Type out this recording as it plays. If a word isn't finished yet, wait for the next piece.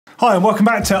Hi and welcome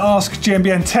back to Ask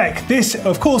GMBN Tech. This,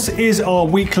 of course, is our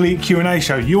weekly Q&A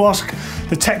show. You ask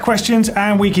the tech questions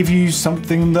and we give you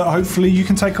something that hopefully you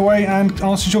can take away and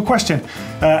answers your question.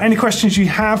 Any questions you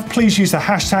have, please use the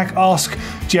hashtag Ask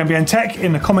GMBN Tech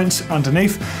in the comments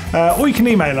underneath, or you can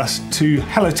email us to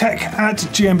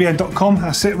hellotech@gmbn.com.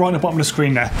 That's it, right at the bottom of the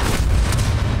screen there.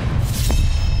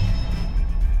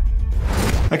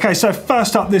 Okay, so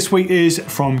first up this week is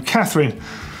from Catherine.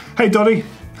 Hey Doddy.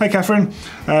 Hey Catherine,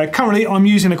 currently I'm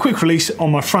using a quick release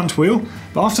on my front wheel,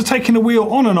 but after taking the wheel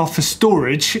on and off for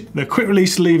storage, the quick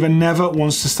release lever never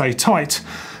wants to stay tight.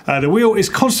 The wheel is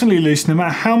constantly loose no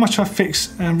matter how much I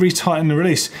fix and retighten the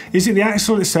release. Is it the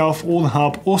axle itself or the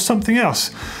hub or something else?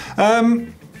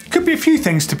 Could be a few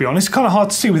things, to be honest. Kind of hard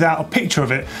to see without a picture of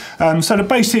it. So the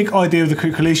basic idea of the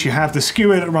quick release, you have the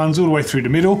skewer that runs all the way through the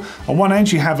middle. On one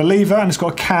end you have a lever and it's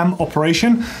got a cam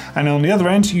operation, and on the other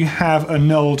end you have a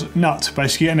knurled nut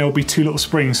basically, and there will be two little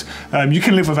springs. You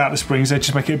can live without the springs, they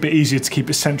just make it a bit easier to keep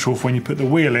it central for when you put the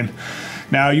wheel in.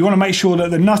 Now you want to make sure that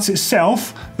the nut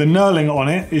itself, the knurling on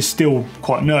it, is still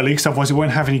quite knurly, because otherwise it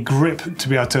won't have any grip to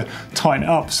be able to tighten it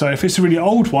up. So if it's a really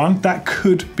old one, that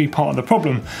could be part of the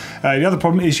problem. The other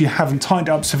problem is you haven't tightened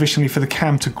it up sufficiently for the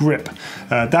cam to grip.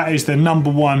 That is the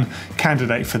 #1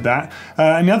 candidate for that.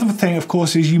 And the other thing, of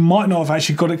course, is you might not have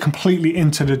actually got it completely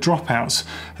into the dropouts.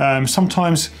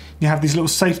 Sometimes you have these little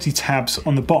safety tabs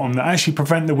on the bottom that actually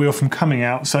prevent the wheel from coming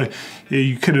out, so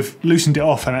you could have loosened it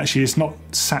off and actually it's not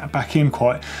sat back in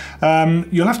quite.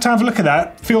 You'll have to have a look at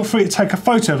that. Feel free to take a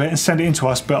photo of it and send it in to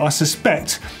us, but I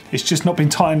suspect it's just not been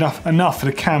tightened up enough for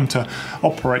the cam to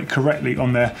operate correctly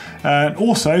on there.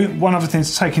 Also, one other thing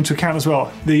to take into account as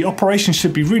well, the operation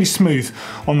should be really smooth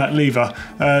on that lever.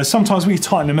 Sometimes when you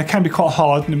tighten them, it can be quite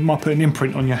hard and it might put an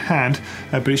imprint on your hand,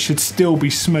 but it should still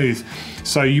be smooth.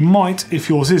 So you might, if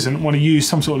yours isn't, want to use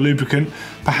some sort of lubricant,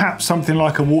 perhaps something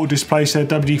like a water displacer,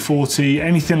 WD-40,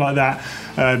 anything like that,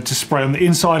 to spray on the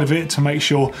inside of it to make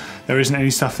sure there isn't any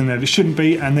stuff in there that shouldn't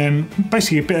be, and then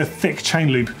basically a bit of thick chain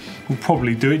lube will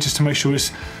probably do it, just to make sure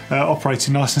it's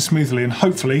operating nice and smoothly, and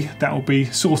hopefully that will be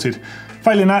sorted.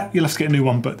 Failing that, you'll have to get a new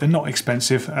one, but they're not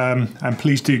expensive, and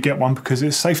please do get one because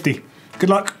it's safety. Good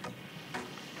luck.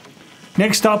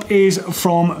 Next up is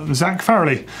from Zach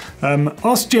Farrelly.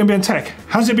 Ask GMBN Tech,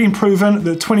 has it been proven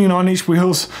that 29-inch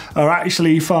wheels are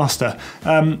actually faster?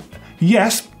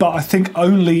 Yes, but I think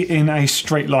only in a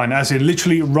straight line, as in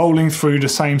literally rolling through the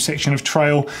same section of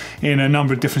trail in a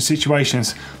number of different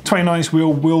situations. 29-inch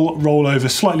wheel will roll over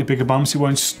slightly bigger bumps, it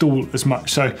won't stall as much.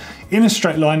 So in a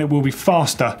straight line, it will be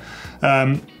faster.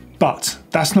 But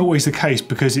that's not always the case,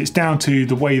 because it's down to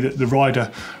the way that the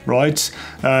rider rides.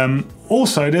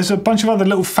 Also, there's a bunch of other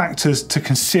little factors to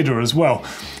consider as well.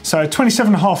 So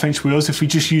 27.5-inch wheels, if we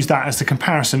just use that as the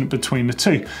comparison between the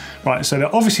two. Right, so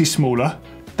they're obviously smaller.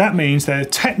 That means they're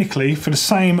technically, for the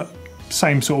same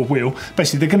sort of wheel,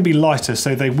 basically they're going to be lighter,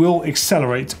 so they will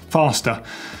accelerate faster.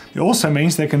 It also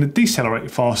means they're going to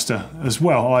decelerate faster as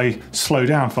well, i.e. slow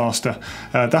down faster.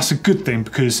 That's a good thing,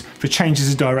 because if it changes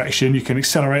the direction, you can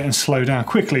accelerate and slow down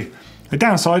quickly. The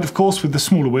downside, of course, with the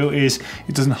smaller wheel is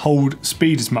it doesn't hold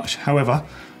speed as much. However,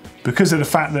 because of the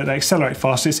fact that they accelerate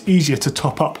faster, it's easier to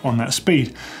top up on that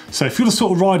speed. So if you're the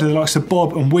sort of rider that likes to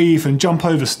bob and weave and jump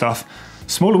over stuff,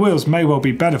 smaller wheels may well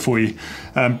be better for you.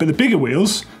 But the bigger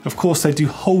wheels, of course, they do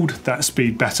hold that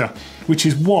speed better, which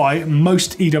is why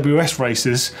most EWS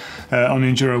racers on the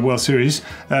Enduro World Series,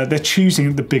 they're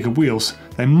choosing the bigger wheels.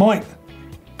 They might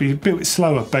be a bit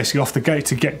slower basically off the gate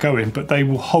to get going, but they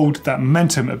will hold that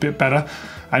momentum a bit better.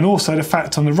 And also the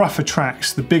fact on the rougher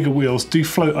tracks, the bigger wheels do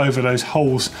float over those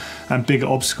holes and bigger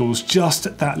obstacles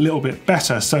just that little bit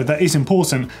better. So that is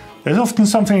important. There's often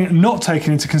something not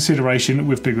taken into consideration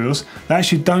with big wheels. They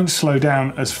actually don't slow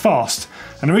down as fast.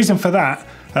 And the reason for that,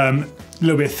 a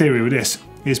little bit of theory with this,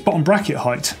 is bottom bracket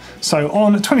height. So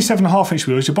on 27.5-inch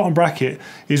wheels, your bottom bracket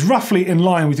is roughly in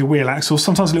line with your wheel axle,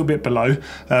 sometimes a little bit below,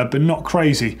 but not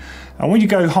crazy. And when you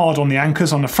go hard on the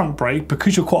anchors on the front brake,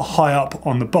 because you're quite high up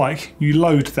on the bike, you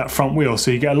load that front wheel,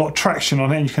 so you get a lot of traction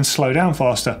on it and you can slow down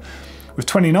faster. With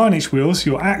 29-inch wheels,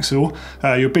 your axle,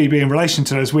 your BB in relation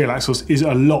to those wheel axles, is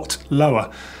a lot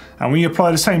lower. And when you apply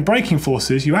the same braking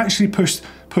forces, you actually push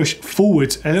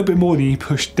forwards a little bit more than you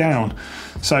push down.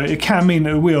 So it can mean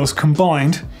that the wheels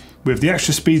combined with the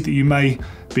extra speed that you may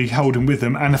be holding with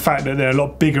them and the fact that they're a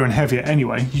lot bigger and heavier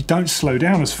anyway, you don't slow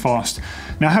down as fast.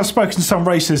 Now, I have spoken to some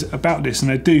racers about this,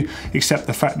 and they do accept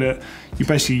the fact that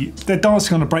they're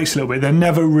dancing on the brakes a little bit. They're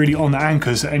never really on the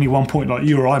anchors at any one point like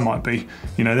you or I might be.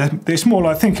 You know, it's more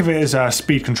like, think of it as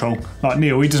speed control. Like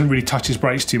Neil, he doesn't really touch his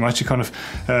brakes too much. He kind of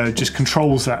just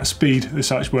controls that speed as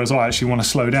such, whereas I actually want to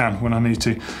slow down when I need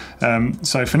to.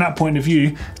 So from that point of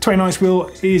view, 29th wheel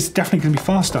is definitely going to be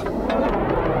faster.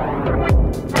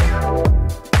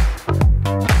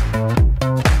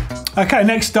 Okay,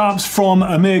 next up's from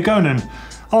Amir Gonan.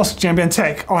 Ask GMBN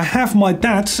Tech. I have my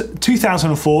dad's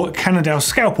 2004 Cannondale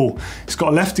Scalpel. It's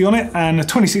got a lefty on it and the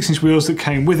 26-inch wheels that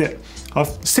came with it. I've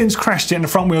since crashed it and the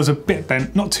front wheel's a bit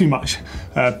bent, not too much,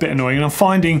 a bit annoying, and I'm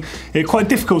finding it quite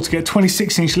difficult to get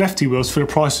 26-inch lefty wheels for the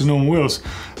price of normal wheels.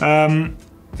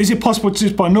 Is it possible to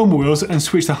just buy normal wheels and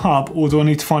switch the hub, or do I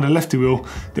need to find a lefty wheel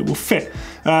that will fit?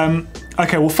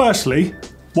 Okay, well firstly,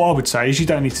 what I would say is you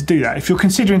don't need to do that. If you're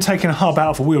considering taking a hub out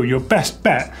of a wheel, your best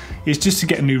bet is just to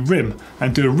get a new rim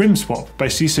and do a rim swap,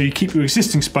 basically. So you keep your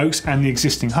existing spokes and the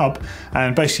existing hub,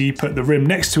 and basically you put the rim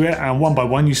next to it, and one by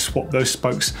one you swap those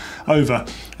spokes over.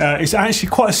 It's actually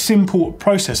quite a simple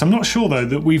process. I'm not sure though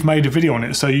that we've made a video on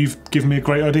it, so you've given me a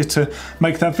great idea to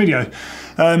make that video.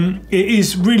 It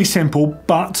is really simple,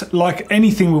 but like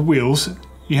anything with wheels,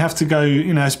 you have to go,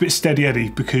 you know, it's a bit steady Eddie,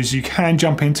 because you can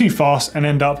jump in too fast and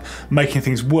end up making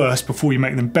things worse before you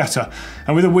make them better.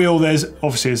 And with a wheel, there's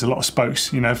a lot of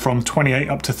spokes, you know, from 28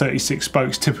 up to 36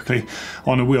 spokes typically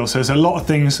on a wheel. So there's a lot of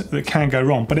things that can go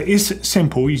wrong, but it is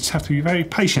simple. You just have to be very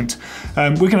patient.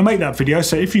 We're going to make that video,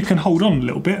 so if you can hold on a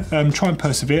little bit, try and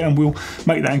persevere, and we'll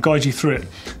make that and guide you through it.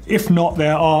 If not,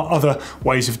 there are other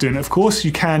ways of doing it. Of course,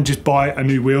 you can just buy a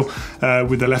new wheel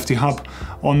with the lefty hub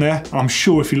on there. I'm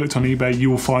sure if you looked on eBay,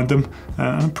 you will find them.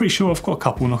 I'm pretty sure I've got a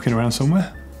couple knocking around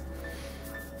somewhere.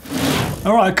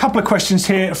 All right, a couple of questions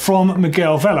here from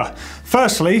Miguel Vela.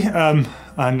 Firstly, and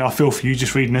I feel for you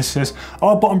just reading this, says,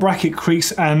 are bottom bracket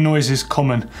creaks and noises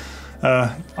common?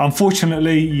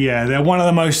 Unfortunately, yeah, they're one of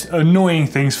the most annoying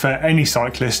things for any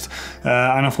cyclist,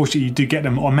 and unfortunately you do get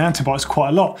them on mountain bikes quite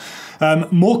a lot.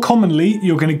 More commonly,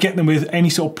 you're going to get them with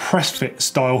any sort of press fit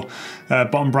style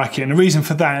bottom bracket, and the reason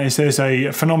for that is there's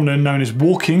a phenomenon known as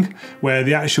walking, where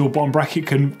the actual bottom bracket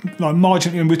can, like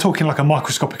marginally, and we're talking like a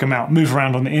microscopic amount, move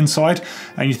around on the inside,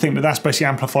 and you think that that's basically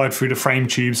amplified through the frame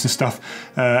tubes and stuff,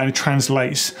 and it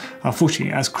translates,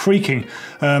 unfortunately, as creaking.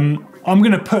 I'm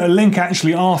going to put a link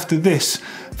actually after this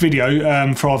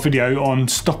video for our video on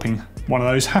stopping one of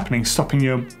those happening, stopping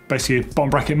your basically bottom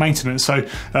bracket maintenance. So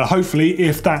hopefully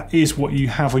if that is what you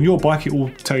have on your bike, it will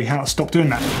tell you how to stop doing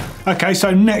that. Okay, so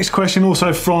next question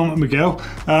also from Miguel.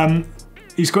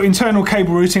 He's got internal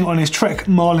cable routing on his Trek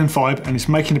Marlin 5 and it's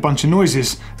making a bunch of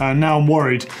noises. Now I'm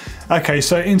worried. Okay,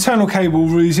 so internal cable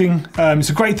routing, it's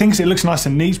a great thing because it looks nice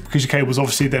and neat, because your cables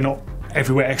obviously they're not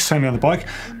everywhere externally on the bike,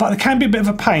 but it can be a bit of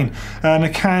a pain and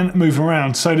it can move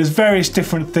around. So there's various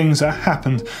different things that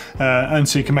happen, and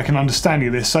so you can make an understanding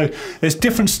of this. So there's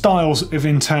different styles of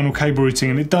internal cable routing,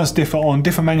 and it does differ on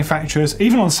different manufacturers.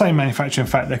 Even on the same manufacturer, in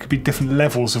fact, there could be different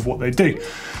levels of what they do.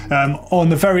 On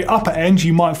the very upper end,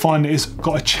 you might find it's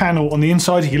got a channel on the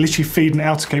inside. You can literally feed an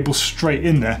outer cable straight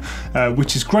in there,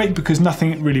 which is great because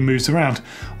nothing really moves around.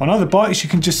 On other bikes, you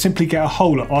can just simply get a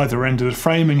hole at either end of the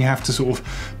frame and you have to sort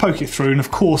of poke it through. And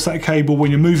of course, that cable, when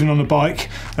you're moving on the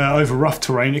bike over rough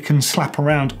terrain, it can slap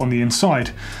around on the inside.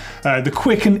 The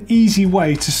quick and easy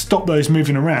way to stop those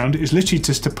moving around is literally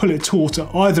just to pull it taut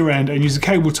at either end and use a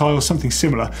cable tie or something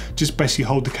similar. Just basically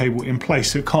hold the cable in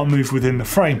place so it can't move within the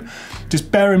frame.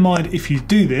 Just bear in mind, if you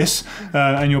do this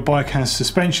and your bike has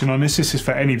suspension on this is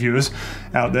for any viewers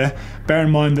out there, bear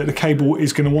in mind that the cable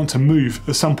is going to want to move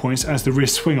at some points as the rear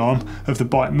swing arm of the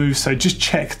bike moves. So just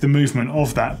check the movement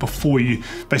of that before you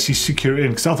basically secure it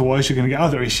in, because otherwise you're going to get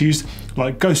other issues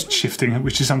like ghost shifting,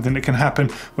 which is something that can happen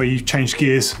where you change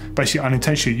gears basically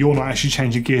unintentionally. You're not actually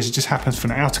changing gears, it just happens for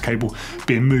an outer cable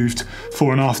being moved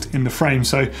fore and aft in the frame.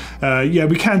 So yeah,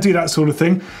 we can do that sort of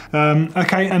thing.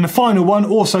 Okay, and the final one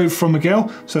also from Miguel,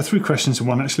 so 3 questions in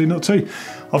one actually, not 2.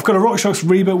 I've got a RockShox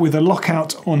Reba with a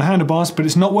lockout on the handlebars, but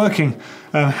it's not working.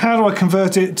 How do I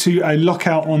convert it to a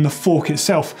lockout on the fork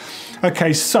itself?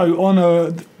 Okay, so on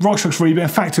a RockShox Reba, in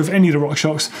fact of any of the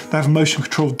RockShox, they have motion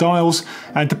control dials,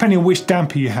 and depending on which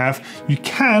damper you have, you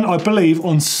can, I believe,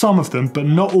 on some of them, but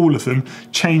not all of them,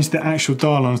 change the actual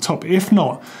dial on the top. If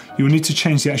not, you will need to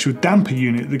change the actual damper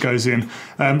unit that goes in.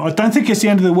 I don't think it's the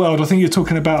end of the world. I think you're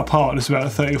talking about a part that's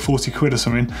about 30 or 40 quid or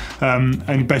something,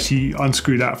 and you basically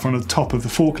unscrew that from the top of the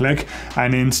fork. fork leg,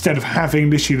 and instead of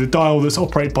having literally the dial that's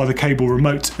operated by the cable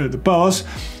remote at the bars,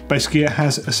 basically it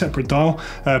has a separate dial,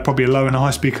 probably a low and a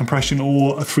high speed compression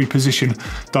or a 3-position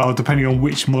dial, depending on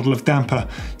which model of damper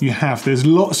you have. There's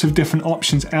lots of different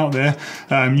options out there.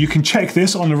 You can check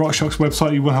this on the RockShox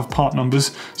website. You will have part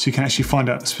numbers, so you can actually find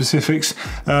out the specifics.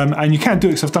 And you can do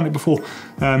it, because I've done it before.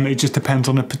 It just depends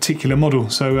on a particular model.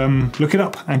 So look it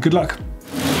up and good luck.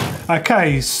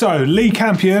 Okay, so Lee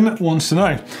Campion wants to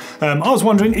know, I was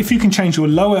wondering if you can change your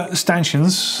lower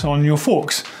stanchions on your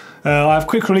forks. I have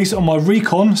quick release on my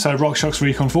Recon, so RockShox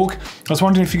Recon fork. I was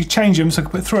wondering if you could change them so I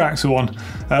could put Thru axle on.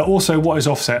 Also, what is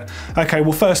offset? Okay,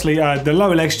 well firstly, the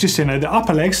lower legs, just so you know, the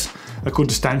upper legs are called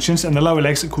the stanchions and the lower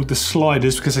legs are called the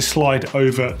sliders because they slide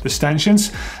over the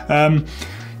stanchions.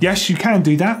 Yes, you can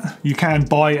do that. You can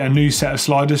buy a new set of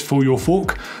sliders for your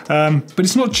fork, but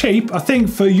it's not cheap. I think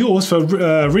for yours, for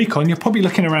Recon, you're probably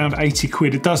looking around 80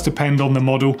 quid. It does depend on the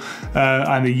model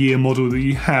and the year model that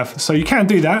you have. So you can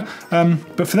do that,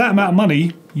 but for that amount of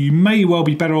money, you may well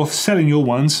be better off selling your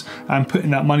ones and putting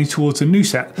that money towards a new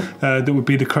set that would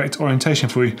be the correct orientation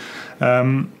for you.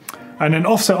 And then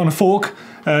offset on a fork,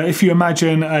 if you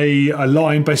imagine a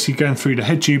line basically going through the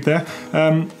head tube there,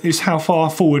 is how far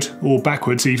forward or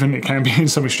backwards even, it can be in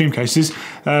some extreme cases,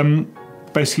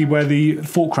 basically where the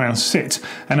fork rounds sit,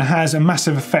 and it has a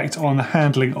massive effect on the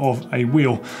handling of a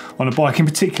wheel on a bike. In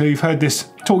particular, you've heard this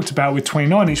talked about with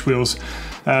 29-inch wheels.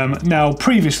 Now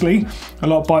previously, a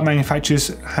lot of bike manufacturers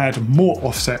had more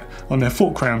offset on their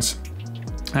fork rounds.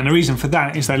 And the reason for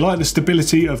that is they like the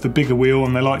stability of the bigger wheel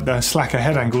and they like the slacker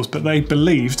head angles, but they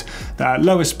believed that at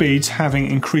lower speeds,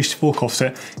 having increased fork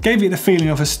offset gave it the feeling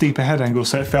of a steeper head angle,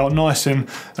 so it felt nice and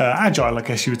agile, I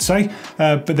guess you would say,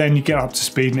 but then you get up to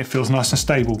speed and it feels nice and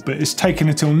stable. But it's taken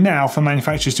until now for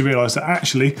manufacturers to realise that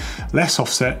actually less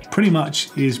offset pretty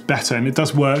much is better, and it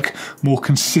does work more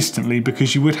consistently,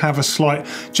 because you would have a slight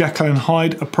Jekyll and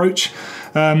Hyde approach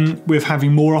with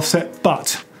having more offset,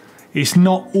 but it's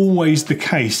not always the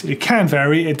case. It can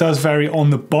vary, it does vary on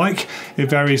the bike, it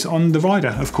varies on the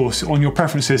rider, of course, on your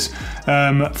preferences.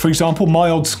 For example, my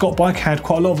old Scott bike had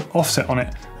quite a lot of offset on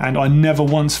it, and I never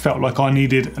once felt like I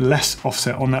needed less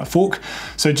offset on that fork.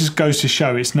 So it just goes to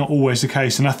show it's not always the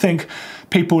case. And I think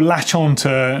people latch on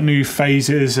to new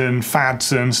phases and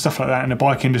fads and stuff like that in the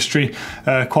bike industry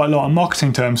quite a lot on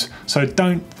marketing terms. So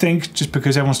don't think just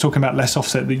because everyone's talking about less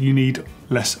offset that you need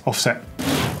less offset.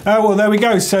 Well, there we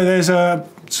go. So there's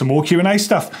some more Q&A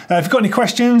stuff. If you've got any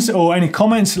questions or any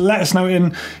comments, let us know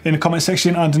in the comment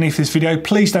section underneath this video.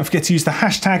 Please don't forget to use the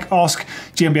hashtag Ask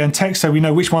GMBN Tech so we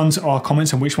know which ones are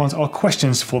comments and which ones are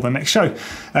questions for the next show.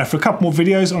 For a couple more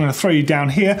videos, I'm going to throw you down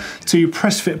here to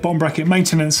press fit bottom bracket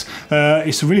maintenance.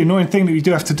 It's a really annoying thing that you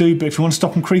do have to do, but if you want to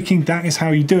stop them creaking, that is how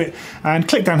you do it. And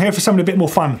click down here for something a bit more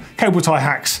fun. Cable tie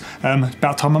hacks.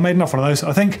 About time I made enough one of those,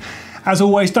 I think. As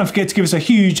always, don't forget to give us a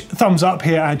huge thumbs up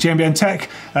here at GMBN Tech.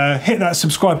 Hit that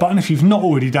subscribe button if you've not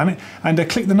already done it, and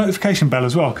click the notification bell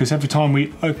as well, because every time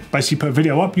we basically put a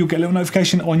video up, you'll get a little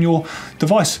notification on your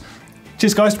device.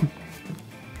 Cheers guys.